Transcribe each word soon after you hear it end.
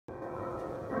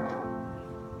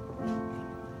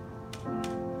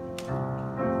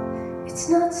It's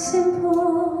not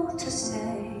simple to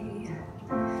say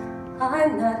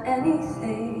I'm not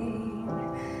anything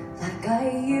like I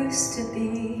used to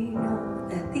be. Know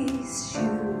that these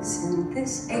shoes and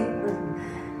this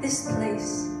apron, this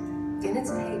place and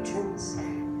its patrons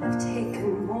have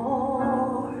taken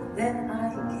more than I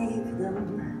gave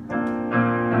them.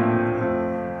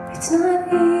 It's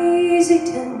not easy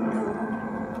to know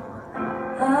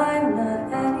I'm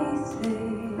not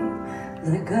anything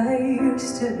like I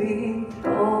used to be.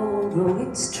 Although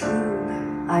it's true,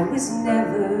 I was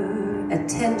never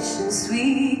attention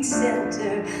sweet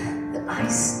center, but I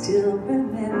still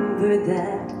remember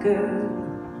that girl.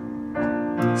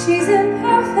 She's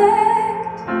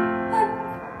imperfect, but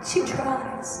she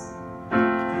tries.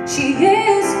 She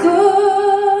is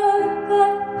good,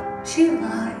 but she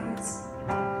lies.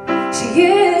 She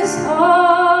is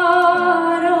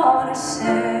hard on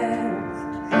herself.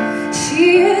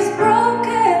 She is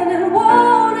broken and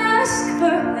won't ask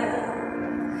for help.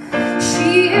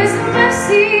 She is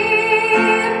messy,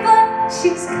 but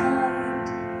she's kind.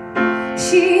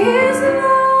 She is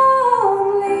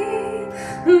lonely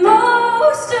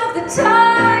most of the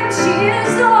time. She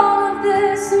is all of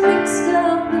this mixed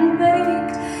up and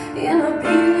baked in a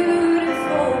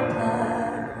beautiful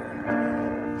pie.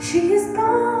 She is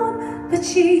gone, but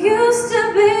she used to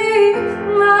be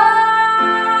mine.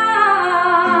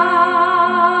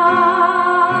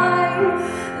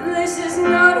 This is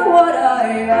not what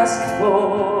I asked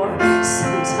for.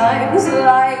 Sometimes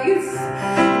life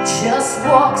just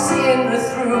walks in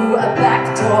through a back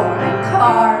door and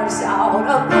carves out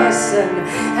a person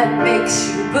and makes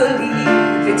you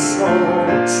believe it's all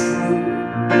true.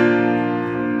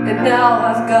 And now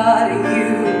I've got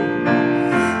you,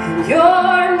 and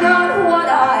you're not what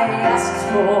I asked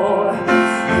for.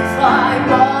 If I'm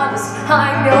honest, I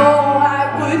know I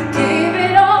would give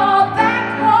it all back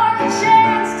for a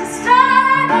chance to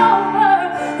start over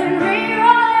and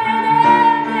rewrite an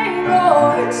ending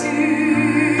or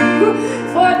two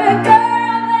for the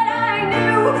girl that I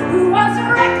knew who was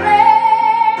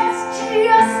reckless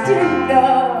just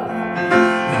enough,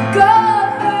 who got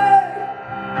hurt,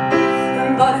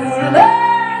 but who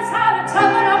learns how to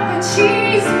toughen up when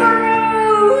she's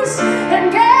bruised and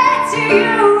gets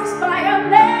used by a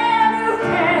man who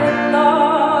can't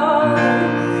love.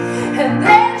 And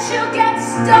then she'll get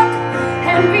stuck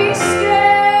and be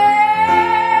scared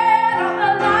of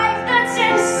the life that's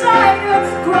inside her,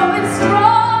 growing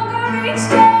stronger each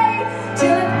day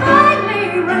till it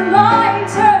finally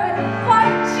reminds her to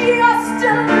fight just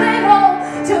a little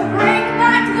to bring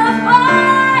back the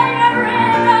fire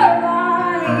in her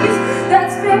eyes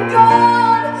that's been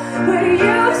gone but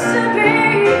used to be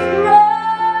mine.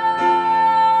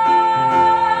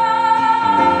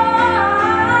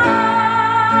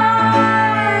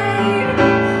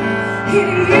 It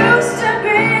used to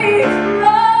be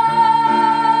mine.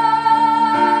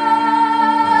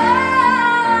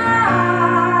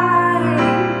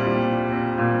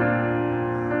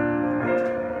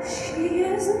 She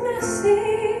is messy,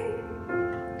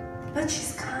 but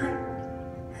she's kind.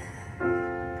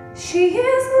 She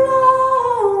is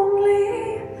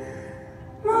lonely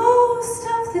most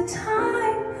of the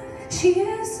time. She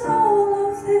is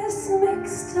all of this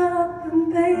mixed up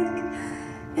and baked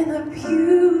in a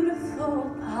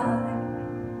beautiful pie.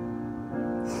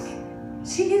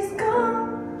 She is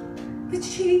gone, but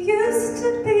she used to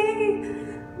be